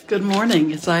Good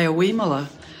morning, it's Iowimala.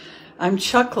 I'm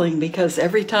chuckling because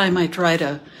every time I try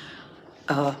to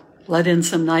let in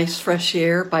some nice fresh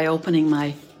air by opening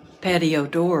my patio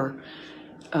door,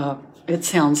 it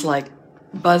sounds like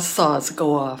buzzsaws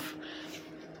go off.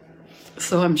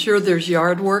 So I'm sure there's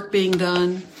yard work being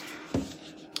done,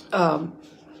 and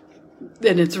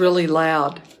it's really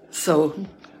loud. So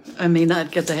I may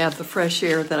not get to have the fresh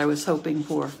air that I was hoping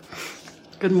for.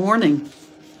 Good morning.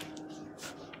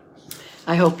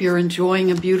 I hope you're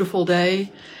enjoying a beautiful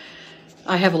day.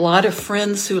 I have a lot of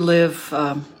friends who live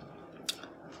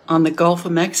on the Gulf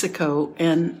of Mexico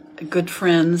and good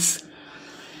friends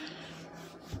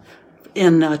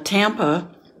in Tampa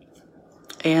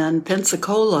and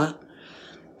Pensacola,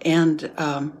 and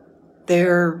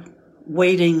they're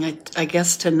waiting. I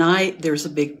guess tonight there's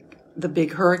the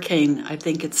big hurricane. I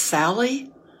think it's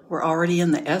Sally. We're already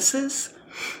in the S's.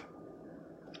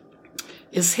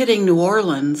 Is hitting New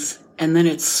Orleans, and then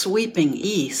it's sweeping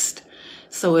east.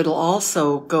 So it'll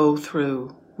also go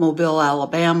through Mobile,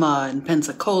 Alabama, and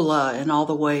Pensacola, and all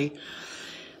the way,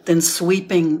 then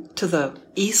sweeping to the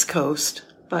East Coast.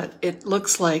 But it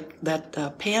looks like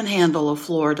that panhandle of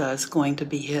Florida is going to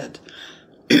be hit.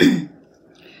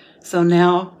 So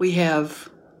now we have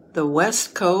the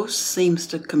West Coast seems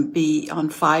to be on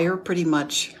fire pretty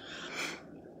much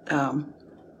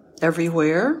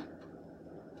everywhere.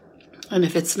 And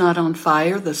if it's not on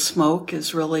fire, the smoke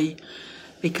is really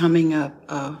becoming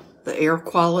the air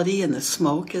quality, and the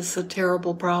smoke is a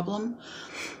terrible problem.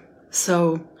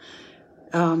 So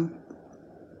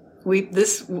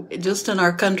just in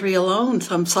our country alone,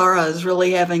 samsara is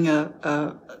really having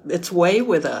its way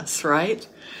with us, right?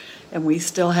 And we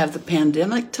still have the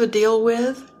pandemic to deal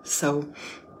with. So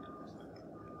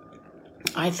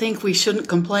I think we shouldn't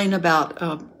complain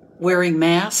about wearing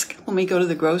masks when we go to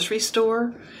the grocery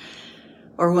store,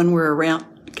 or when we're around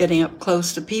getting up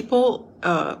close to people,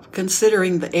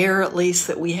 considering the air, at least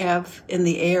that we have in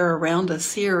the air around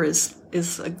us here, is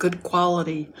a good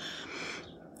quality.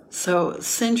 So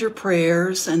send your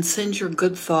prayers and send your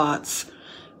good thoughts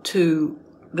to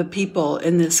the people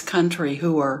in this country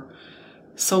who are,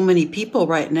 so many people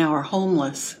right now are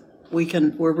homeless.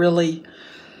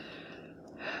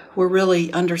 We're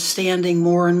really understanding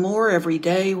more and more every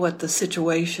day what the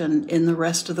situation in the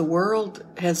rest of the world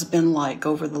has been like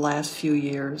over the last few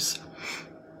years.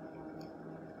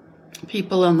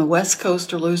 People on the West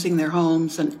Coast are losing their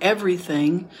homes and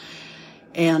everything,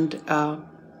 and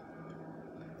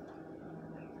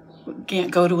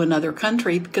can't go to another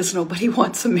country because nobody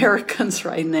wants Americans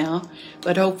right now.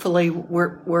 But hopefully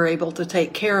we're able to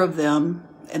take care of them,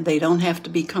 and they don't have to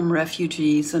become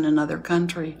refugees in another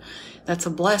country. That's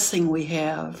a blessing we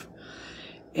have.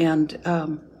 And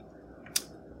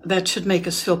that should make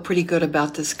us feel pretty good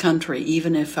about this country,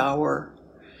 even if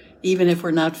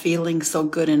we're not feeling so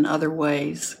good in other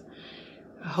ways.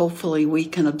 Hopefully we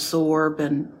can absorb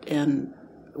and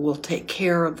we'll take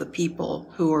care of the people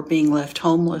who are being left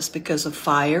homeless because of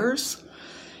fires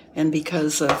and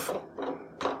because of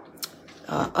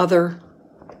other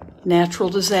natural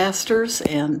disasters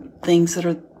and things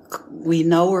that we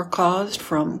know are caused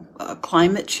from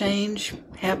climate change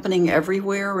happening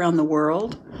everywhere around the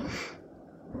world.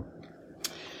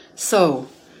 So,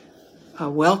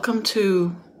 welcome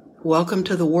to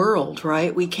the world,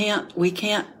 right? We can't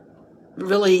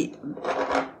really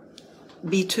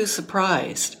be too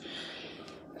surprised.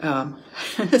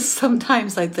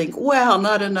 Sometimes I think, wow,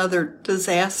 not another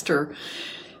disaster.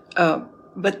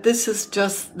 But this is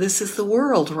the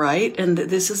world, right? And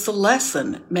this is the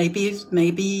lesson.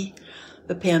 Maybe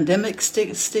the pandemic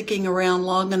sticking around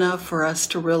long enough for us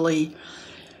to really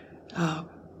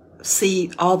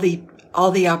see all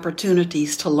the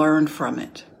opportunities to learn from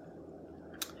it.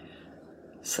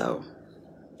 So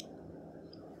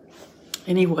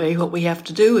anyway, what we have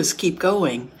to do is keep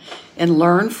going and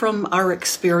learn from our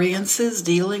experiences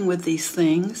dealing with these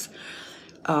things.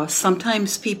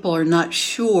 Sometimes people are not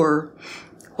sure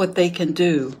what they can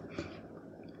do.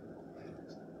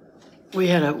 We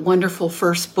had a wonderful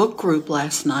first book group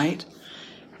last night,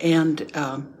 and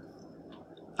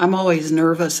I'm always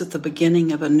nervous at the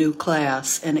beginning of a new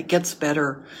class, and it gets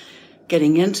better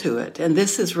getting into it. And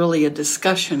this is really a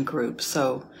discussion group,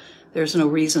 so there's no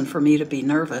reason for me to be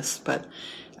nervous, but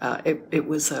it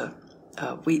was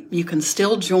you can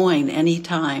still join any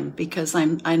time, because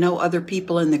I know other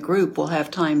people in the group will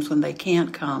have times when they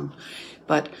can't come,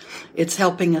 but it's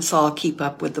helping us all keep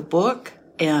up with the book,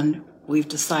 and we've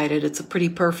decided it's a pretty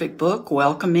perfect book,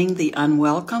 welcoming the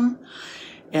unwelcome,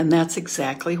 and that's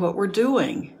exactly what we're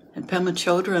doing. And Pema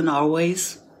Chodron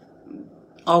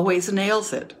always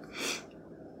nails it.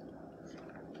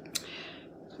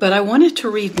 But I wanted to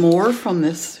read more from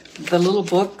the little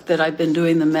book that I've been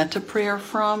doing the metta prayer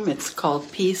from. It's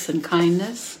called Peace and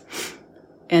Kindness.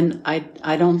 And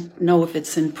I don't know if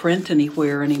it's in print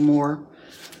anywhere anymore.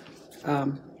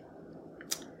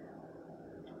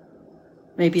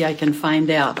 Maybe I can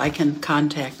find out. I can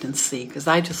contact and see, because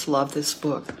I just love this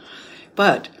book.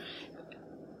 But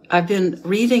I've been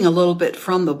reading a little bit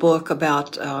from the book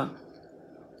about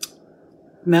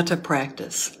metta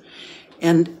practice.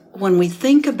 And when we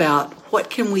think about what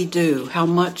can we do, how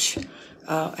much,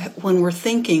 when we're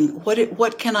thinking,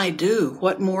 what can I do?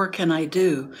 What more can I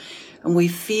do? And we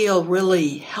feel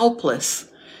really helpless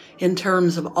in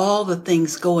terms of all the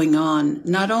things going on,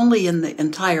 not only in the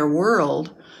entire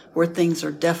world, where things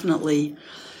are definitely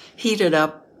heated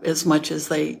up as much as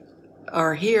they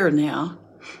are here now.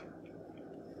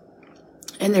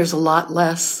 And there's a lot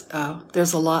less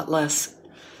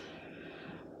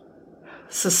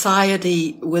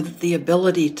society with the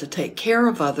ability to take care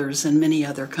of others in many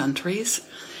other countries.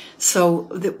 So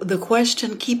the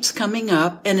question keeps coming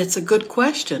up, and it's a good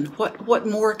question. What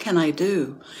more can I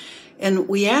do? And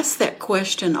we ask that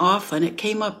question often. It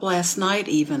came up last night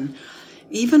even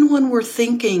when we're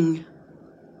thinking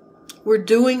we're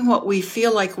doing what we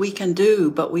feel like we can do,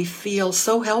 but we feel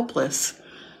so helpless.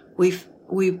 We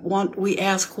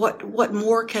ask, what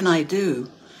more can I do?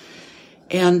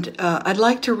 And I'd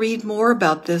like to read more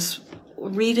about this,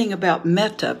 reading about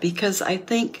metta, because I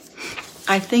think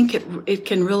it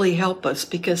can really help us,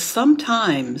 because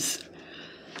sometimes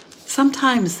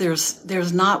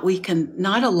there's not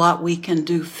a lot we can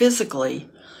do physically.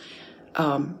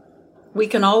 We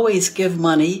can always give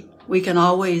money. We can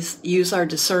always use our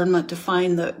discernment to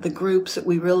find the groups that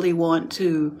we really want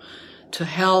to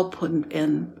help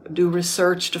and do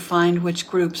research to find which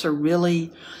groups are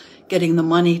really getting the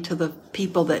money to the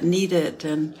people that need it.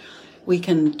 And we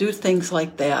can do things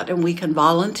like that. And we can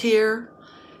volunteer.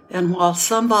 And while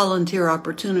some volunteer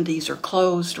opportunities are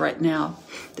closed right now,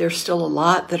 there's still a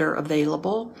lot that are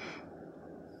available.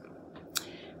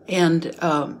 And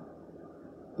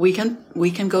we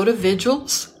can go to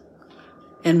vigils,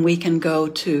 and we can go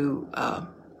to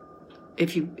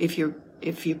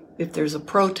if there's a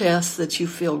protest that you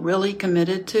feel really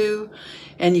committed to,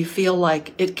 and you feel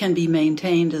like it can be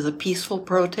maintained as a peaceful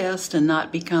protest and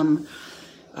not become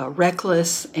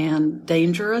reckless and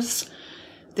dangerous.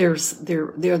 There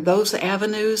are those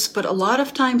avenues, but a lot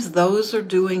of times those are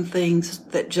doing things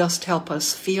that just help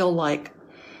us feel like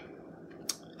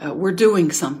we're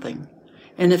doing something.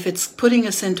 And if it's putting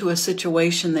us into a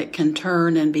situation that can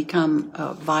turn and become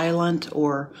violent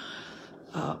or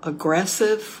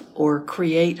aggressive or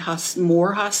create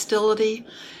more hostility,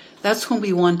 that's when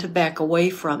we want to back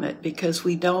away from it, because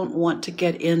we don't want to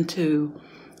get into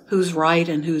who's right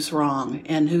and who's wrong,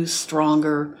 and who's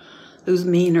stronger, who's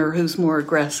meaner, who's more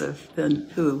aggressive than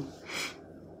who.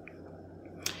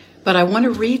 But I want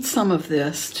to read some of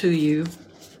this to you.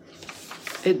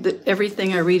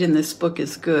 Everything I read in this book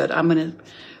is good. I'm going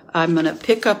to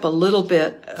pick up a little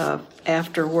bit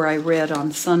after where I read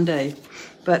on Sunday.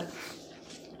 But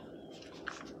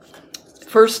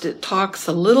first it talks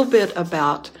a little bit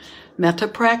about metta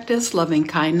practice, loving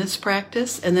kindness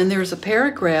practice, and then there's a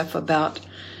paragraph about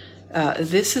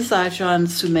this is Ajahn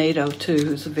Sumedho too,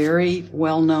 who's a very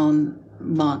well-known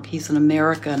monk. He's an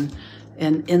American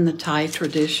and in the Thai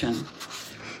tradition.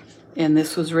 And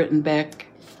this was written back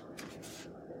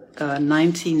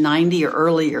 1990 or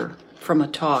earlier from a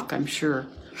talk, I'm sure.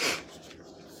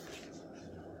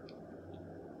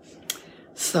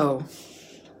 So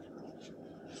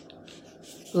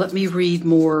let me read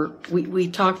more. We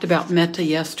talked about metta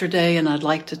yesterday, and I'd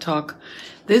like to talk.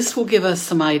 This will give us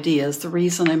some ideas, the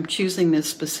reason I'm choosing this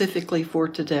specifically for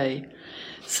today.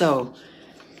 So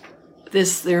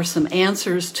there are some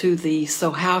answers to the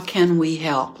 "so how can we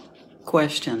help"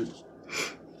 question.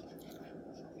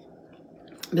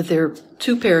 But there are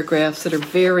two paragraphs that are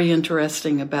very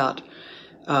interesting about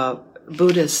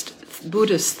Buddhist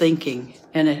thinking,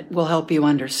 and it will help you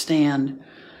understand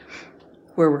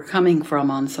where we're coming from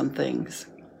on some things.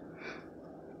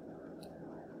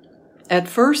 At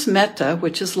first, metta,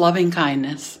 which is loving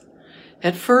kindness,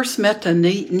 at first metta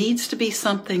needs to be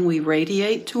something we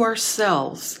radiate to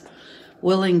ourselves,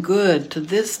 willing good to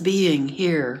this being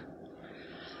here,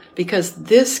 because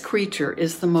this creature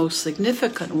is the most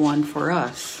significant one for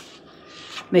us.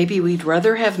 Maybe we'd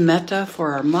rather have metta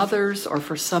for our mothers or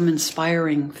for some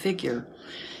inspiring figure.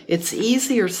 It's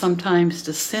easier sometimes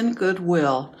to send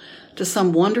goodwill to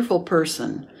some wonderful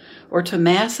person or to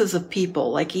masses of people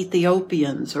like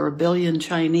Ethiopians or 1 billion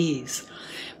Chinese.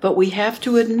 But we have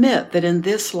to admit that in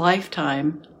this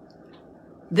lifetime,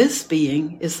 This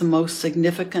being is the most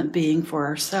significant being for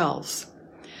ourselves.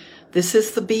 This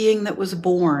is the being that was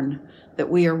born, that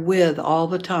we are with all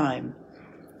the time.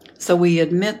 So we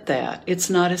admit that. It's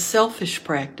not a selfish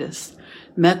practice,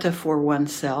 metta for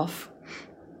oneself.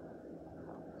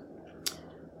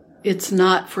 It's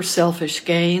not for selfish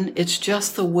gain. It's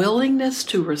just the willingness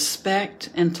to respect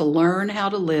and to learn how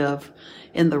to live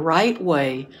in the right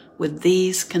way with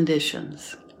these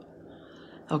conditions.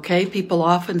 Okay, people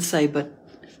often say, but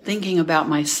thinking about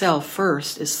myself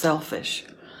first is selfish.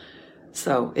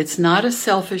 So it's not a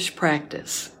selfish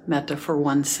practice, metta for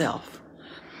oneself.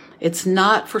 It's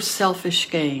not for selfish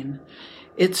gain.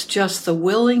 It's just the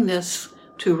willingness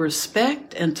to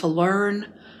respect and to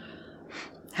learn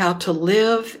how to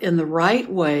live in the right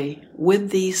way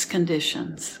with these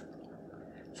conditions.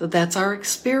 So that's our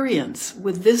experience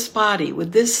with this body,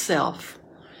 with this self,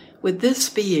 with this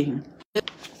being.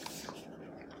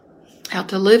 How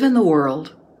to live in the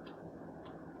world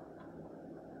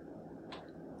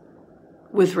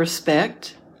with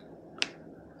respect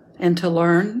and to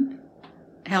learn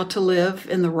how to live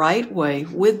in the right way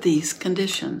with these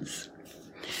conditions.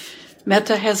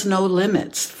 Metta has no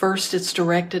limits. First, it's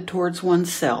directed towards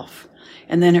oneself,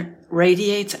 and then it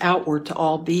radiates outward to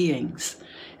all beings.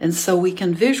 And so we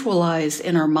can visualize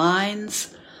in our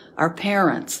minds our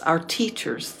parents, our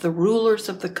teachers, the rulers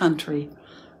of the country,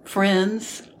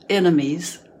 friends,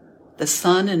 enemies, the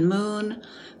sun and moon,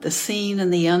 the seen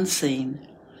and the unseen.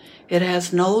 It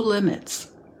has no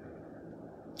limits.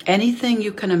 Anything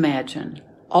you can imagine,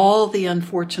 all the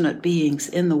unfortunate beings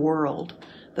in the world,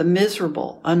 the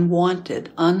miserable, unwanted,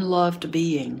 unloved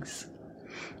beings,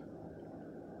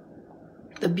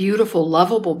 the beautiful,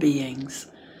 lovable beings,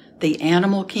 the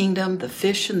animal kingdom, the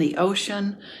fish in the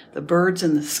ocean, the birds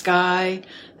in the sky,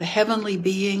 the heavenly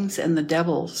beings, and the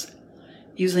devils.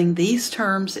 Using these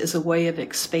terms is a way of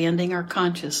expanding our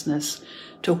consciousness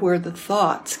to where the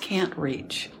thoughts can't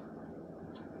reach.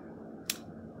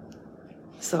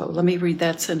 So let me read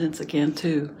that sentence again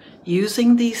too.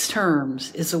 Using these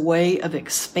terms is a way of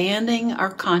expanding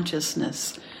our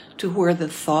consciousness to where the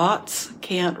thoughts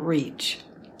can't reach.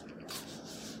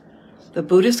 The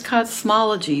Buddhist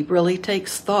cosmology really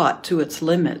takes thought to its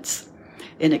limits,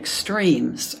 in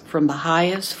extremes, from the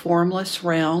highest formless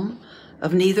realm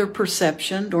of neither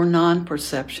perception nor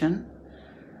non-perception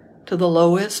to the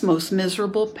lowest, most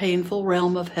miserable, painful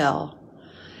realm of hell.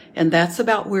 And that's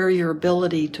about where your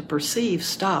ability to perceive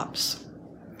stops.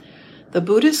 The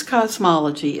Buddhist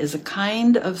cosmology is a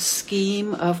kind of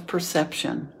scheme of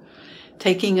perception,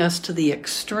 taking us to the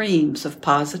extremes of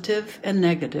positive and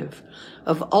negative,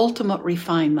 of ultimate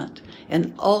refinement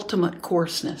and ultimate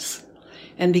coarseness.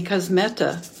 And because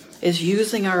metta is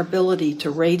using our ability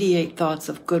to radiate thoughts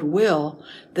of goodwill,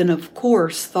 then of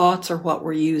course thoughts are what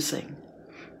we're using.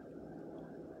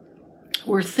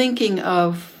 We're thinking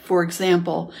of, for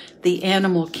example, the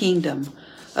animal kingdom,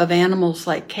 of animals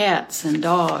like cats and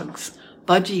dogs,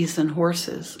 budgies and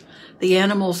horses, the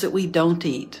animals that we don't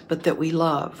eat, but that we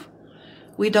love.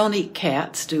 We don't eat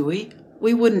cats, do we?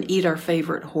 We wouldn't eat our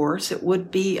favorite horse. It would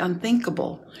be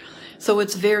unthinkable. So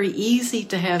it's very easy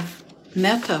to have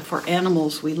metta for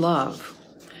animals we love.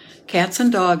 Cats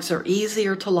and dogs are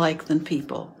easier to like than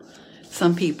people.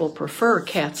 Some people prefer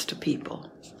cats to people.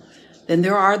 Then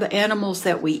there are the animals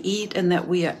that we eat and that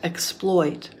we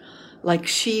exploit, like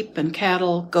sheep and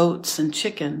cattle, goats and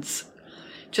chickens.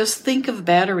 Just think of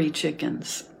battery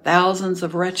chickens, thousands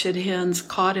of wretched hens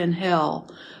caught in hell,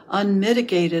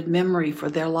 unmitigated memory for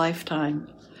their lifetime.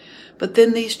 But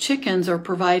then these chickens are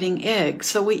providing eggs,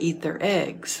 so we eat their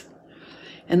eggs.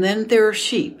 And then there are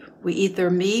sheep. We eat their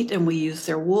meat and we use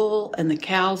their wool and the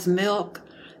cow's milk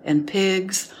and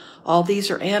pigs. All these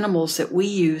are animals that we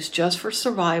use just for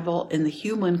survival in the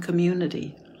human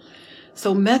community.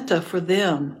 So metta for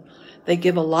them, they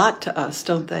give a lot to us,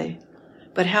 don't they?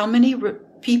 But how many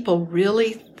people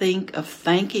really think of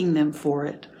thanking them for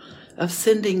it, of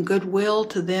sending goodwill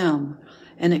to them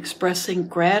and expressing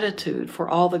gratitude for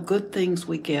all the good things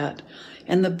we get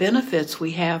and the benefits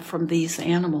we have from these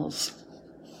animals?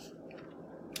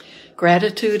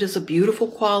 Gratitude is a beautiful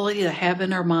quality to have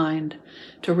in our mind,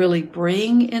 to really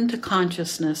bring into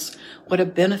consciousness what a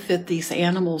benefit these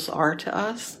animals are to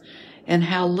us and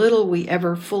how little we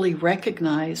ever fully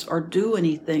recognize or do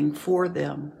anything for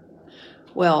them.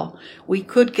 Well, we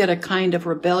could get a kind of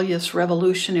rebellious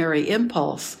revolutionary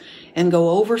impulse and go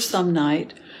over some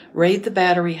night, raid the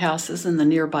battery houses in the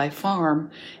nearby farm,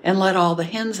 and let all the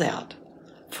hens out.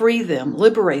 Free them,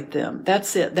 liberate them.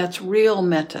 That's it. That's real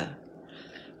metta.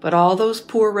 But all those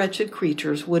poor wretched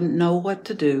creatures wouldn't know what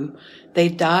to do.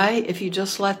 They'd die if you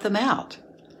just let them out.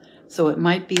 So it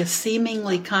might be a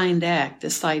seemingly kind act,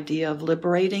 this idea of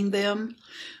liberating them,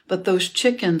 but those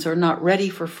chickens are not ready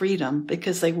for freedom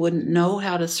because they wouldn't know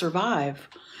how to survive.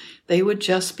 They would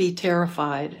just be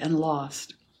terrified and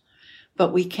lost.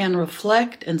 But we can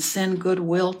reflect and send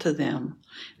goodwill to them.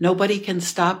 Nobody can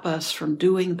stop us from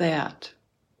doing that.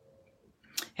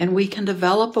 And we can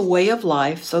develop a way of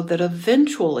life so that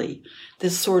eventually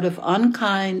this sort of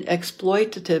unkind,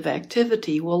 exploitative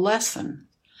activity will lessen.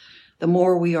 The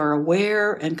more we are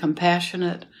aware and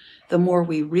compassionate, the more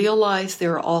we realize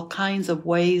there are all kinds of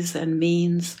ways and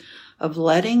means of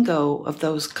letting go of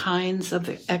those kinds of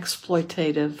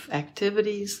exploitative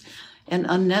activities and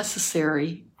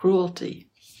unnecessary cruelty.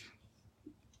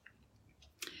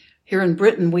 Here in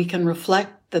Britain, we can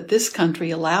reflect that this country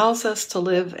allows us to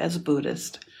live as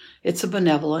Buddhist. It's a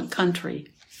benevolent country.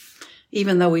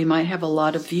 Even though we might have a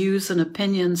lot of views and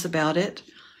opinions about it,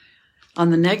 on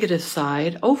the negative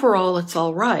side, overall it's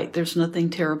all right. There's nothing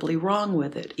terribly wrong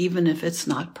with it, even if it's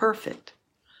not perfect.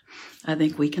 I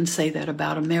think we can say that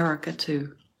about America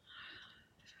too.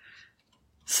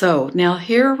 So now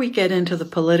here we get into the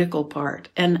political part,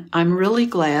 and I'm really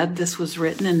glad this was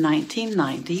written in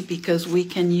 1990 because we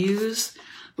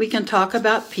can talk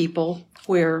about people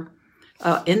where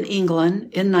in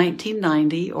England in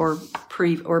 1990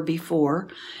 or before,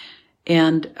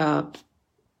 and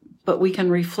but we can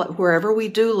reflect, wherever we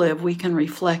do live, we can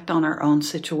reflect on our own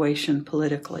situation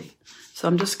politically. So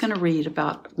I'm just going to read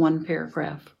about one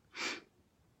paragraph.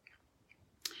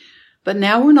 But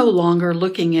now we're no longer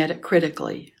looking at it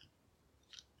critically.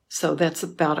 So that's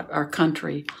about our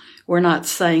country. We're not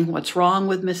saying what's wrong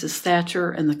with Mrs. Thatcher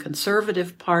and the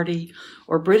Conservative Party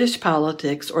or British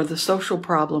politics or the social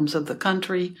problems of the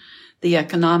country, the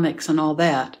economics and all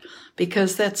that,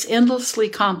 because that's endlessly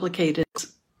complicated.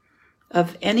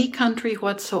 Of any country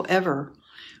whatsoever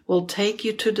will take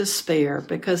you to despair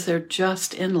because they're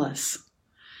just endless.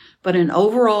 But an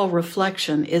overall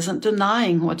reflection isn't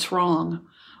denying what's wrong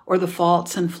or the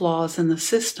faults and flaws in the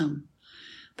system.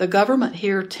 The government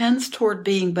here tends toward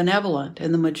being benevolent,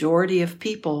 and the majority of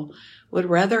people would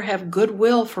rather have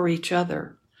goodwill for each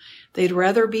other. They'd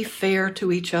rather be fair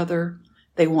to each other.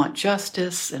 They want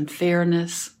justice and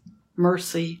fairness,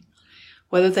 mercy.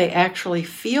 Whether they actually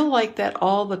feel like that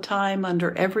all the time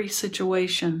under every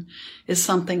situation is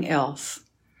something else.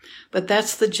 But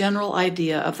that's the general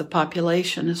idea of the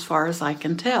population as far as I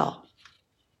can tell.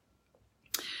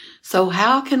 So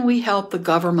how can we help the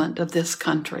government of this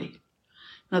country?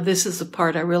 Now this is the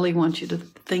part I really want you to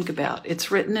think about.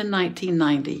 It's written in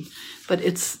 1990, but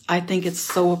I think it's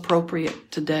so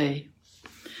appropriate today.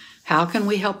 How can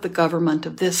we help the government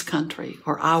of this country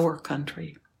or our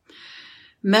country?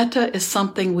 Metta is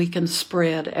something we can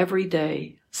spread every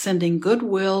day, sending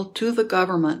goodwill to the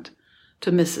government,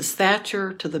 to Mrs.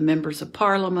 Thatcher, to the members of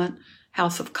Parliament,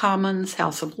 House of Commons,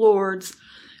 House of Lords,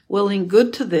 willing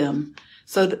good to them,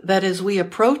 so that as we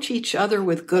approach each other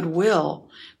with goodwill,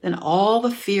 then all the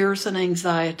fears and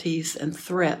anxieties and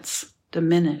threats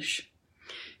diminish.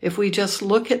 If we just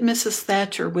look at Mrs.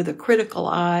 Thatcher with a critical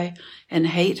eye and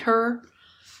hate her,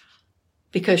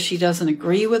 because she doesn't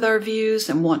agree with our views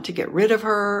and want to get rid of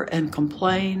her and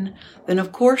complain, then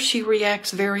of course she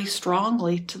reacts very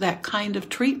strongly to that kind of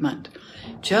treatment.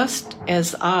 Just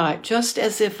as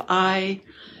if I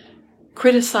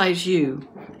criticize you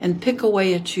and pick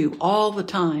away at you all the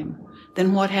time,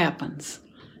 then what happens?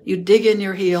 You dig in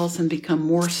your heels and become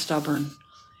more stubborn.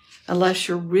 Unless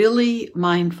you're really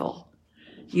mindful,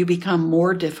 you become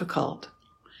more difficult.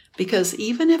 Because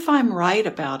even if I'm right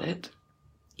about it,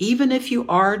 even if you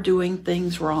are doing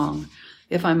things wrong,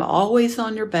 if I'm always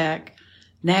on your back,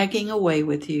 nagging away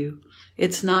with you,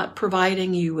 it's not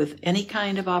providing you with any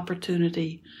kind of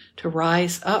opportunity to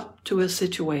rise up to a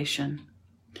situation.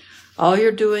 All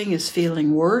you're doing is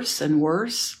feeling worse and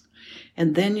worse,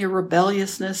 and then your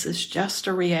rebelliousness is just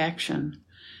a reaction.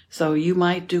 So you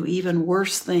might do even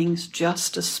worse things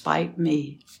just to spite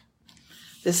me.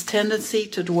 This tendency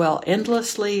to dwell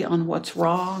endlessly on what's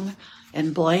wrong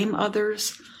and blame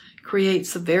others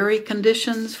creates the very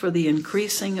conditions for the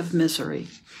increasing of misery.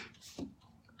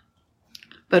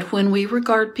 But when we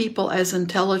regard people as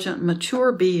intelligent,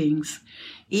 mature beings,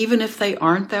 even if they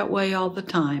aren't that way all the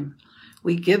time,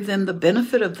 we give them the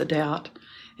benefit of the doubt,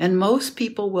 and most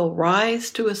people will rise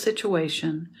to a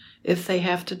situation if they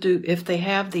have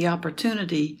the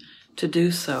opportunity to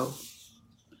do so.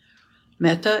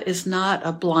 Metta is not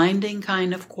a blinding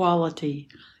kind of quality.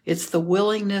 It's the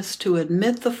willingness to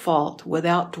admit the fault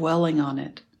without dwelling on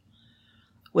it,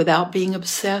 without being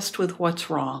obsessed with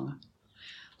what's wrong.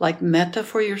 Like metta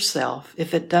for yourself,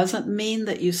 if it doesn't mean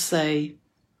that you say,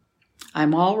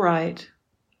 I'm all right,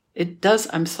 It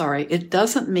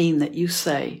doesn't mean that you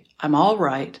say, I'm all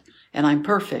right and I'm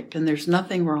perfect and there's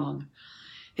nothing wrong.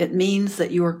 It means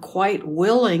that you are quite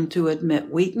willing to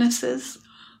admit weaknesses,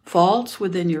 faults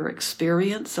within your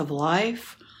experience of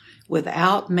life,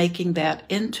 without making that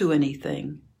into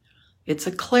anything. It's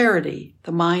a clarity.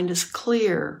 The mind is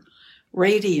clear,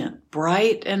 radiant,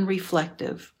 bright, and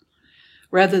reflective,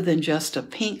 rather than just a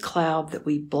pink cloud that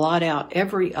we blot out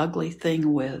every ugly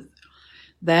thing with.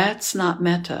 That's not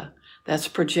metta. That's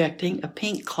projecting a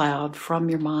pink cloud from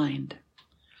your mind.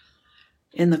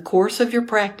 In the course of your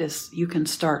practice, you can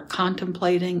start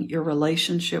contemplating your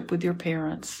relationship with your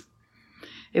parents.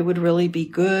 It would really be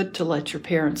good to let your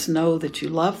parents know that you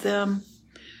love them,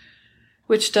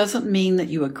 which doesn't mean that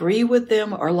you agree with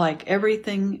them or like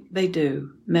everything they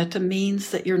do. Metta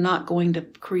means that you're not going to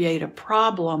create a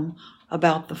problem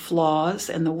about the flaws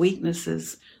and the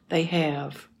weaknesses they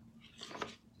have.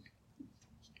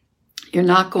 You're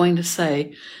not going to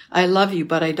say, I love you,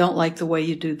 but I don't like the way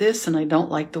you do this and I don't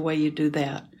like the way you do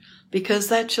that. Because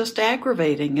that's just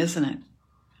aggravating, isn't it?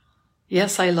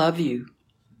 Yes, I love you.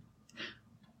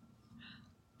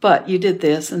 But you did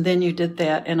this and then you did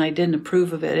that and I didn't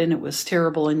approve of it and it was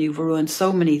terrible and you've ruined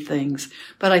so many things,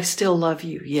 but I still love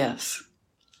you, yes.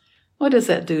 What does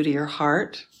that do to your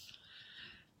heart?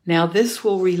 Now this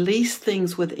will release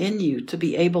things within you to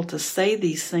be able to say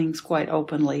these things quite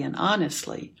openly and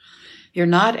honestly. You're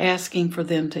not asking for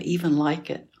them to even like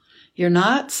it. You're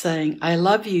not saying, I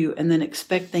love you, and then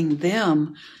expecting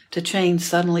them to change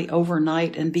suddenly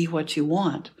overnight and be what you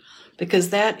want. Because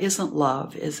that isn't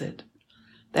love, is it?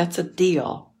 That's a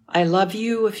deal. I love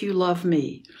you if you love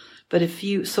me. But if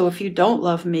you don't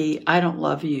love me, I don't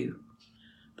love you.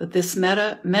 But this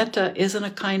metta isn't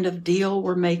a kind of deal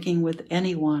we're making with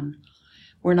anyone.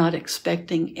 We're not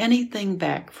expecting anything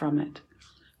back from it.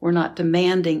 We're not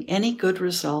demanding any good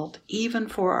result, even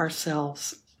for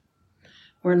ourselves.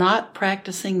 We're not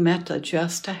practicing metta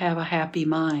just to have a happy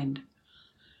mind.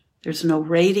 There's no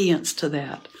radiance to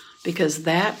that, because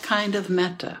that kind of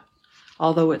metta,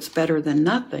 although it's better than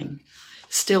nothing,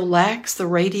 still lacks the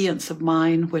radiance of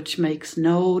mind which makes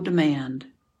no demand.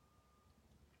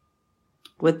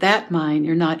 With that mind,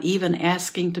 you're not even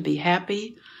asking to be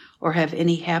happy or have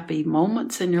any happy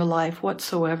moments in your life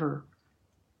whatsoever.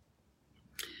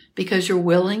 Because you're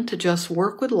willing to just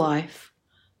work with life,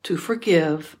 to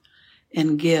forgive,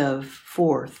 and give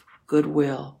forth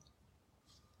goodwill.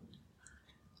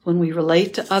 When we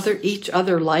relate to each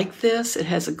other like this, it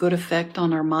has a good effect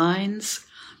on our minds,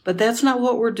 but that's not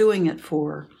what we're doing it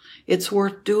for. It's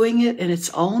worth doing it in its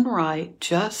own right,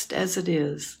 just as it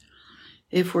is.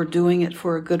 If we're doing it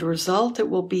for a good result, it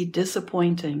will be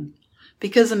disappointing,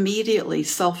 because immediately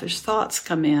selfish thoughts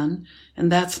come in,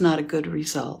 and that's not a good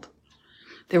result.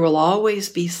 There will always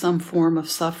be some form of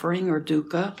suffering or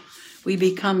dukkha. We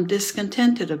become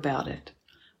discontented about it.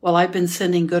 Well, I've been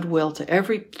sending goodwill to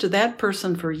that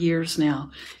person for years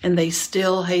now, and they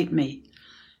still hate me.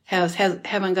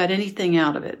 Haven't got anything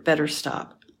out of it. Better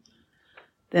stop.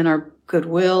 Then our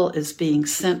goodwill is being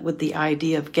sent with the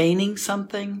idea of gaining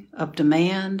something, of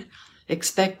demand,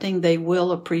 expecting they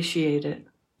will appreciate it.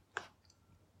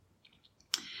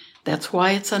 That's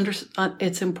why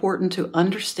it's important to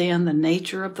understand the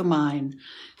nature of the mind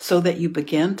so that you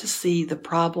begin to see the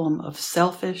problem of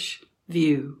selfish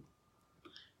view,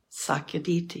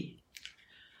 sakyaditi.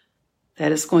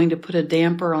 That is going to put a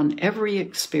damper on every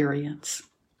experience.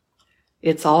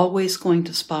 It's always going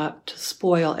to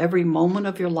spoil every moment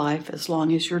of your life as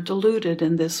long as you're deluded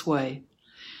in this way.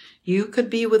 You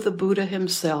could be with the Buddha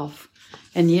himself,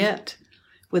 and yet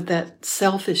with that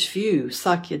selfish view,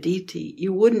 sakyaditi,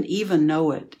 you wouldn't even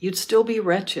know it. You'd still be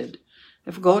wretched.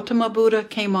 If Gautama Buddha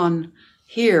came on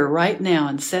here right now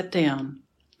and sat down,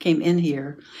 came in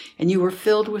here, and you were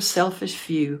filled with selfish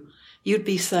view, you'd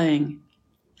be saying,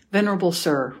 Venerable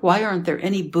Sir, why aren't there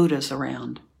any Buddhas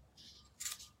around?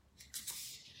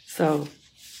 So,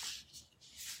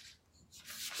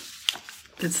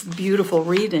 it's beautiful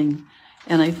reading,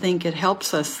 and I think it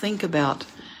helps us think about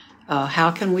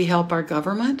how can we help our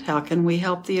government? How can we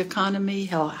help the economy?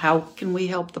 How can we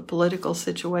help the political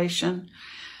situation?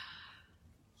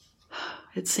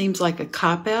 It seems like a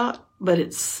cop-out, but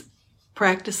it's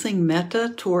practicing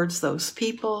metta towards those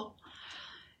people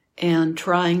and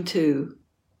trying to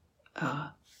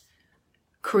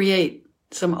create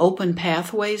some open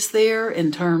pathways there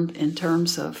in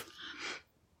terms of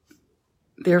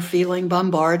their feeling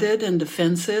bombarded and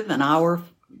defensive and our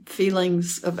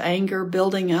feelings of anger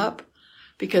building up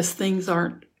because things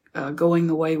aren't going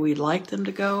the way we'd like them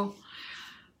to go.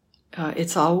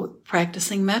 It's all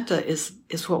practicing metta is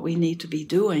what we need to be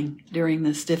doing during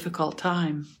this difficult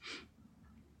time.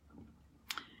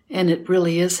 And it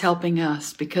really is helping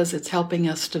us because it's helping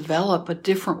us develop a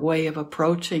different way of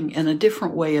approaching and a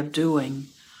different way of doing.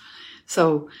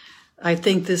 So I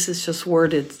think this is just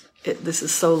worded. This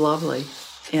is so lovely.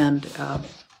 And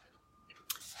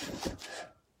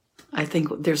I think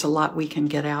there's a lot we can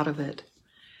get out of it.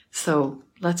 So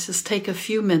let's just take a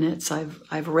few minutes.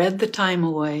 I've read the time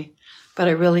away, but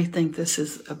I really think this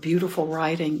is a beautiful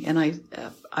writing. And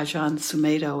Ajahn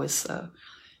Sumedho is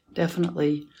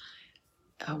definitely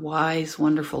a wise,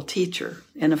 wonderful teacher.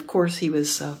 And of course, he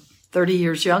was 30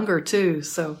 years younger too.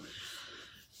 So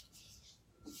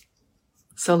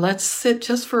let's sit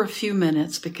just for a few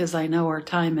minutes because I know our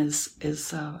time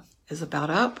is about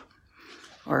up,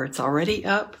 or it's already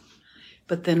up.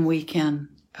 But then we can,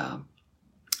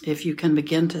 if you can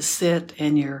begin to sit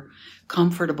and you're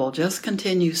comfortable, just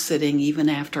continue sitting even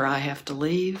after I have to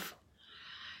leave.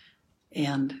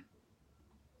 And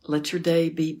let your day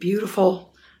be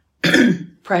beautiful.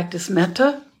 Practice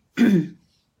metta.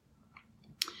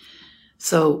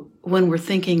 So when we're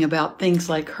thinking about things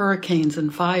like hurricanes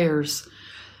and fires,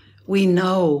 we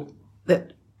know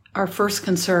that our first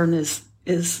concern is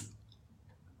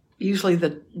usually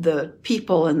the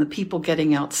people and the people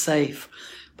getting out safe.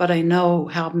 But I know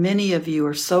how many of you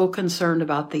are so concerned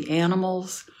about the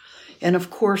animals and, of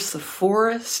course, the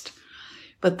forest,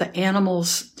 but the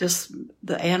animals, just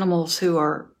the animals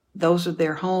those are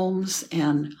their homes,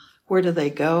 and where do they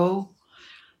go,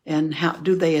 and how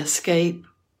do they escape?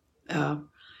 I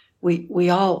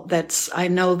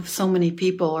know so many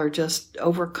people are just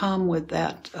overcome with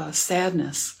that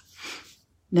sadness.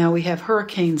 Now we have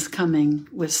hurricanes coming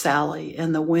with Sally,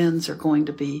 and the winds are going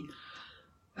to be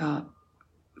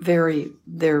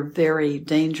very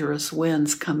dangerous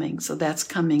winds coming. So that's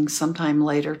coming sometime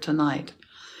later tonight.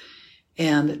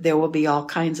 And there will be all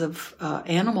kinds of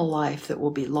animal life that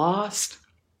will be lost.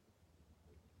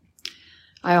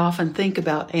 I often think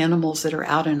about animals that are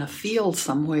out in a field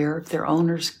somewhere. Their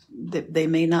owners, they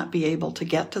may not be able to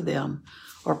get to them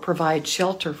or provide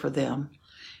shelter for them.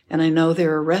 And I know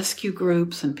there are rescue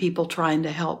groups and people trying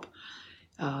to help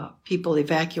people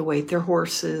evacuate their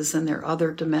horses and their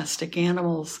other domestic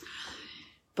animals.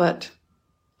 But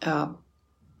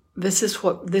this is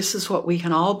what we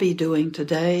can all be doing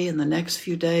today in the next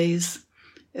few days.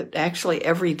 Actually,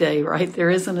 every day, right? There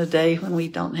isn't a day when we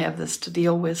don't have this to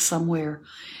deal with somewhere.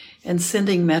 And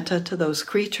sending metta to those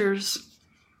creatures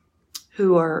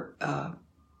who are,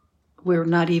 we're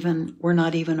not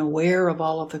even aware of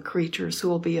all of the creatures who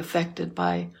will be affected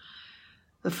by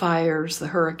the fires, the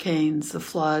hurricanes, the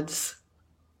floods,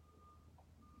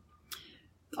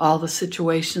 all the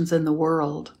situations in the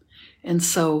world. And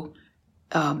so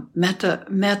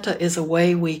metta is a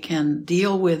way we can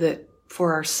deal with it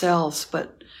for ourselves,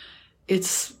 but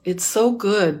it's so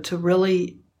good to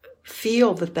really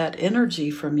feel that energy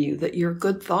from you, that your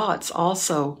good thoughts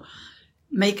also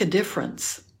make a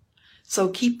difference. So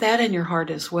keep that in your heart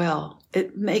as well.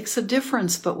 It makes a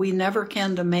difference, but we never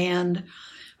can demand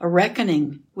a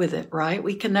reckoning with it, right?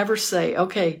 We can never say,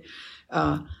 okay,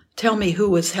 tell me who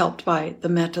was helped by the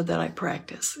metta that I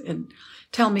practice, and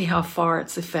tell me how far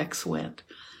its effects went,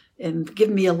 and give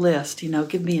me a list,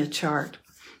 give me a chart.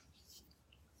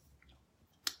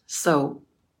 So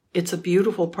it's a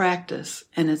beautiful practice,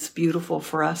 and it's beautiful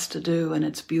for us to do, and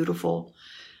it's beautiful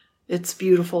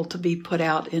to be put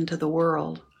out into the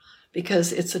world,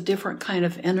 because it's a different kind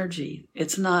of energy.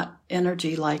 It's not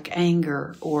energy like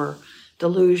anger or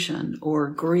delusion or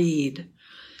greed.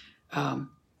 And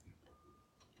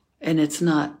it's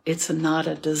not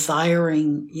a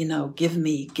desiring, give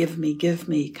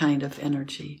me kind of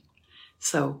energy.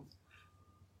 So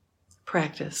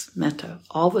practice metta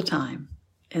all the time.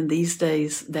 And these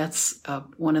days, that's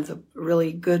one of the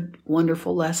really good,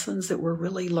 wonderful lessons that we're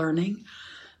really learning.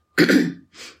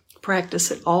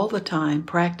 Practice it all the time.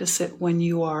 Practice it when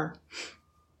you're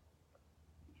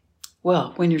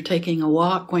taking a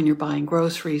walk, when you're buying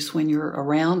groceries, when you're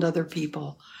around other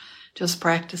people. Just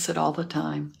practice it all the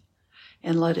time,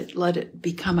 and let it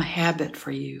become a habit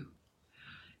for you.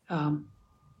 I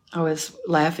was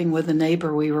laughing with a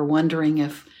neighbor. We were wondering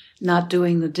if not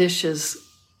doing the dishes,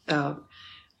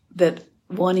 that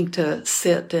wanting to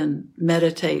sit and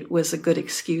meditate was a good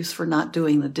excuse for not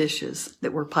doing the dishes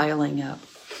that were piling up.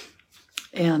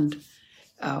 And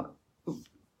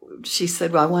she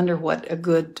said, well, I wonder what a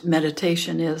good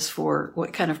meditation is for,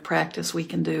 what kind of practice we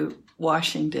can do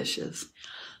washing dishes.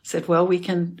 I said, well, we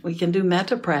can do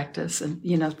metta practice. And,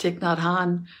 Thich Nhat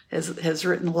Hanh has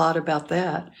written a lot about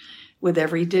that. With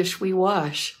every dish we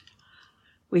wash,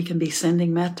 we can be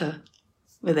sending metta.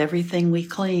 With everything we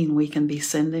clean, we can be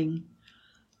sending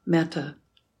metta.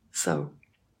 So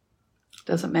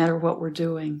Doesn't matter what we're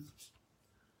doing.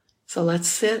 So let's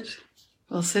sit.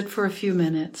 We'll sit for a few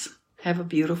minutes. Have a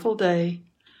beautiful day.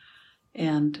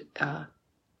 And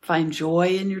find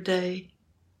joy in your day.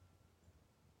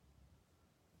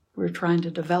 We're trying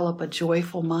to develop a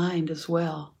joyful mind as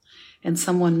well. And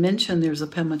someone mentioned there's a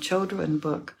Pema Chodron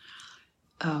book,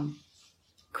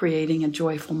 Creating a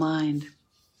Joyful Mind.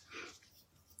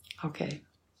 Okay.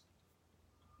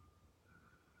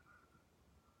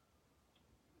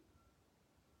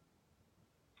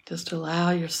 Just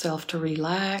allow yourself to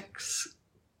relax.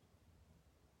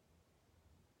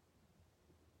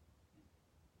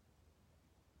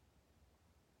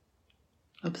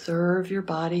 Observe your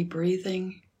body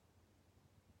breathing.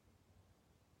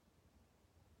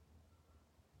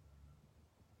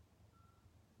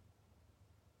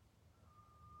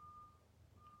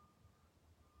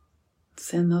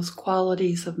 Send those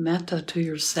qualities of metta to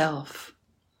yourself.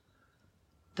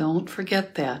 Don't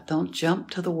forget that. Don't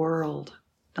jump to the world.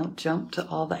 Don't jump to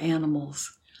all the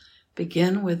animals.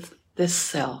 Begin with this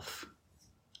self.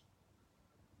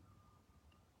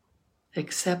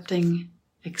 Accepting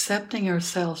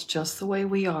ourselves just the way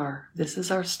we are. This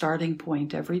is our starting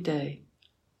point every day.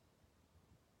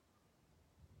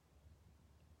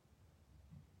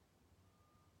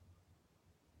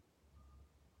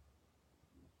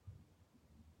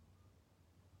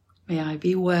 May I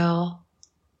be well.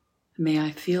 May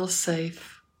I feel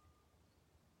safe.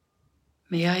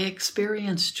 May I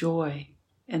experience joy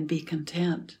and be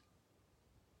content.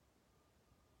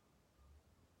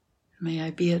 May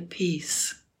I be at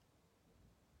peace.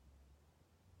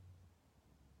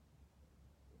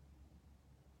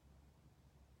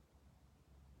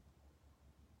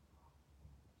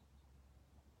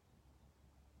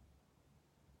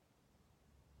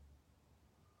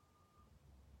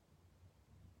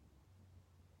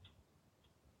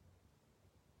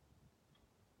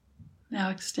 Now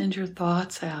extend your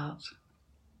thoughts out.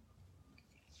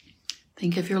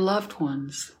 Think of your loved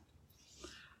ones.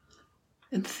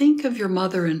 And think of your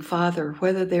mother and father,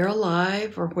 whether they're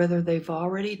alive or whether they've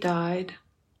already died.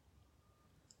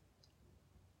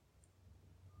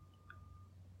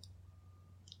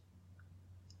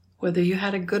 Whether you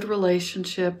had a good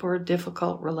relationship or a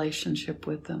difficult relationship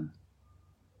with them.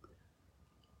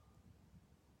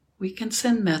 We can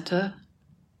send metta.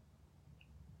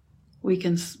 We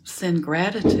can send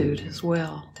gratitude as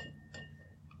well.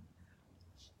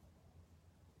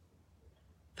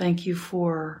 Thank your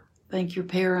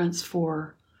parents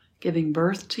for giving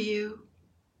birth to you,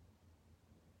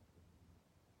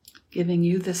 giving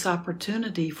you this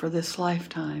opportunity for this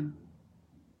lifetime.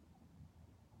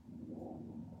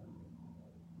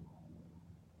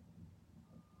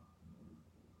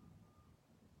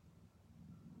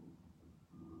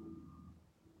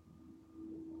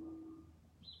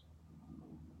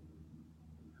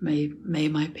 May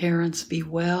my parents be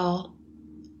well.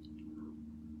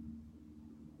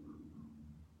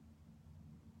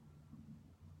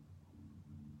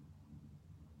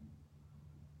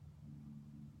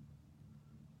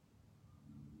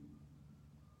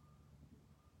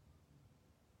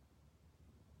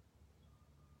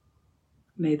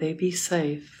 May they be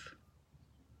safe.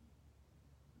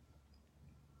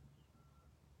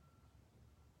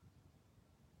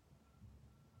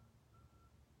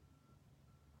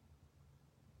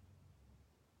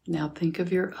 Now think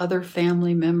of your other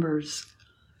family members.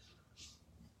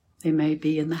 They may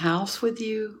be in the house with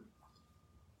you.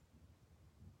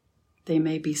 They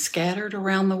may be scattered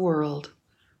around the world.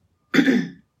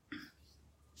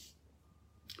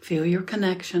 Feel your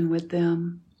connection with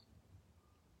them.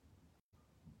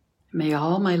 May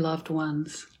all my loved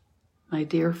ones, my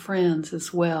dear friends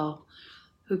as well,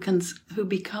 who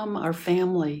become our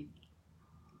family,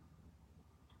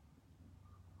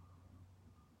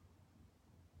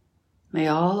 may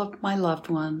all of my loved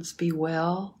ones be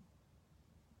well.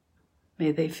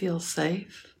 May they feel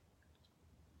safe.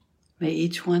 May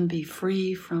each one be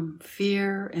free from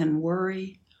fear and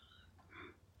worry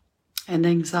and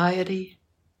anxiety.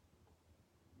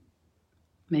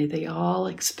 May they all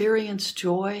experience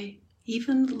joy,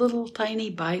 even little tiny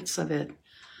bites of it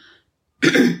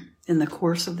in the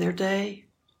course of their day.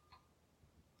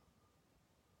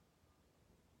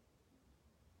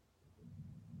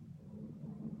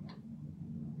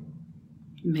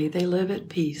 May they live at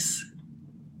peace.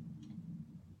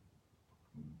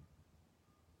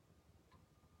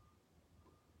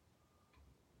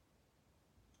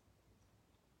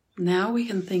 Now we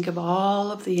can think of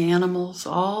all of the animals,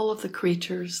 all of the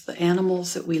creatures, the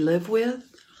animals that we live with,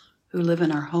 who live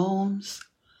in our homes,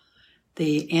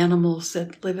 the animals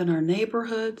that live in our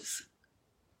neighborhoods,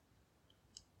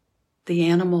 the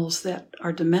animals that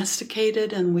are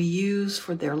domesticated and we use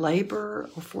for their labor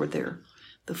or for the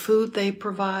food they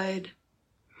provide.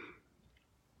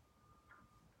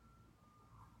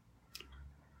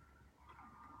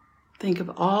 Think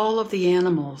of all of the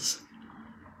animals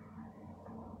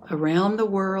around the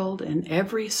world in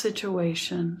every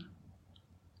situation.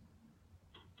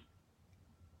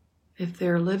 If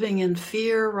they're living in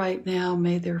fear right now,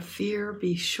 may their fear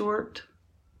be short.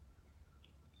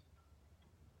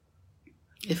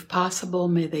 If possible,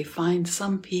 may they find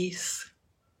some peace.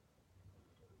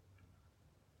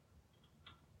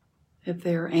 If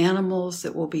there are animals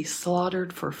that will be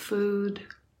slaughtered for food,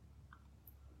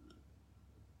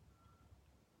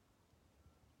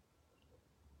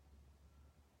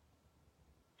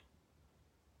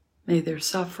 may their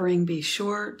suffering be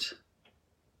short.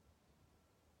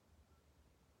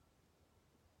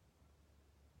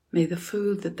 May the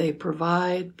food that they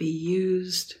provide be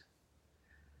used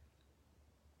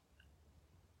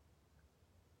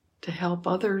to help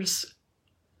others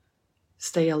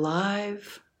stay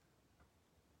alive.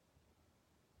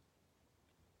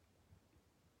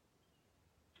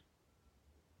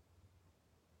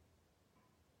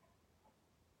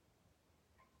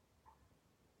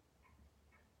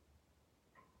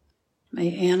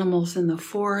 May animals in the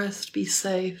forest be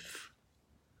safe.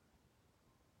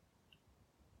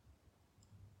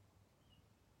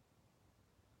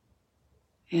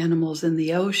 Animals in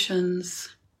the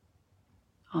oceans,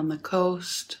 on the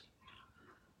coast.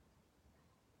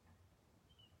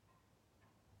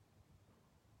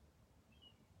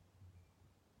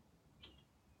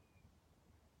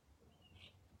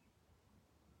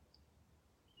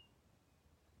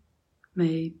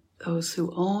 May those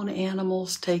who own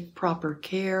animals take proper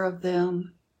care of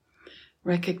them,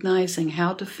 recognizing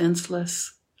how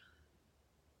defenseless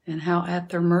and how at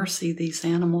their mercy these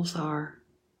animals are.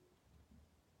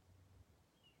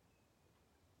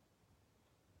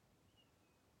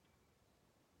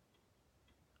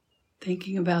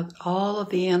 Thinking about all of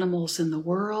the animals in the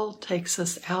world takes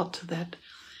us out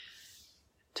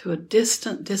to a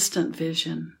distant, distant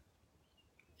vision.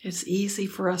 It's easy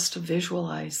for us to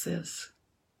visualize this.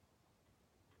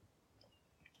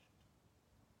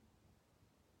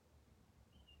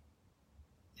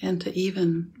 And to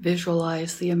even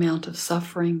visualize the amount of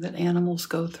suffering that animals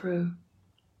go through.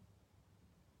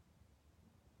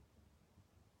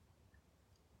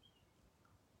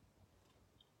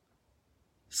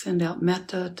 Send out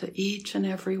metta to each and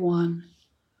every one.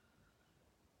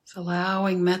 It's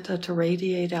allowing metta to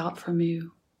radiate out from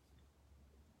you.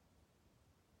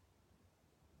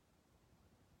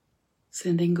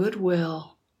 Sending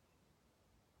goodwill.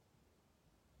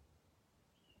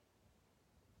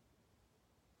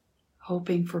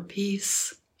 Hoping for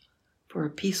peace, for a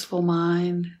peaceful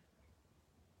mind.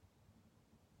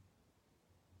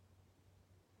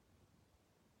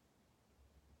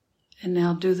 And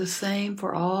now do the same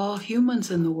for all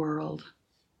humans in the world,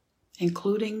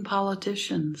 including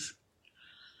politicians.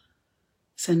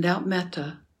 Send out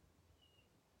metta.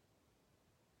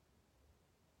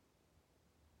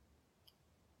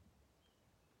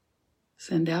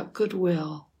 Send out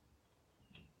goodwill.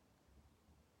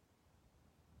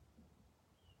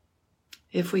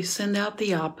 If we send out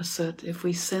the opposite, if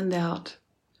we send out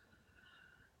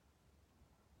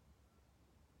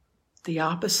the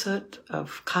opposite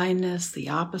of kindness, the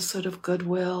opposite of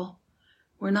goodwill,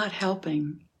 we're not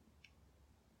helping.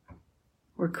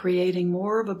 We're creating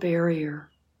more of a barrier.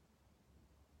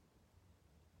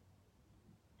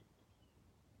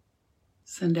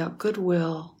 Send out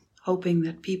goodwill, hoping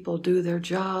that people do their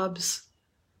jobs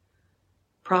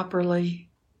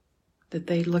properly, that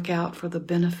they look out for the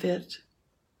benefit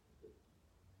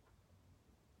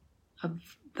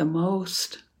of the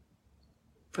most,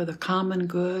 for the common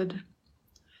good,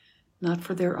 not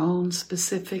for their own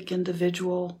specific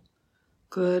individual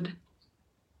good.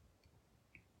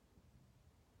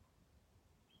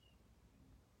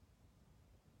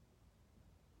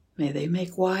 May they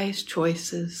make wise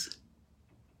choices.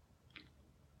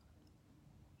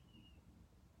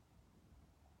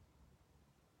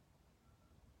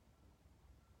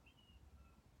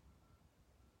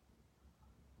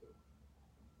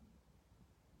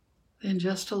 Then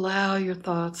just allow your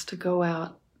thoughts to go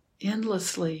out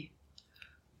endlessly,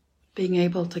 being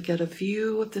able to get a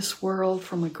view of this world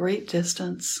from a great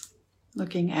distance,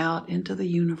 looking out into the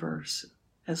universe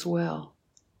as well.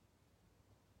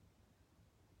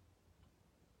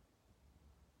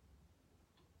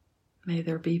 May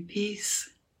there be peace.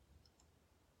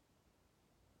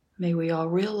 May we all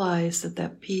realize that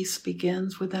that peace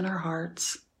begins within our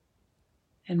hearts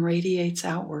and radiates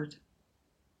outward.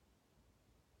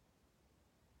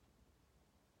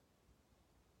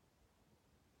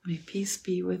 May peace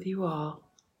be with you all.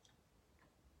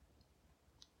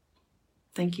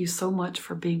 Thank you so much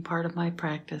for being part of my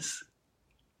practice.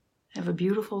 Have a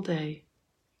beautiful day.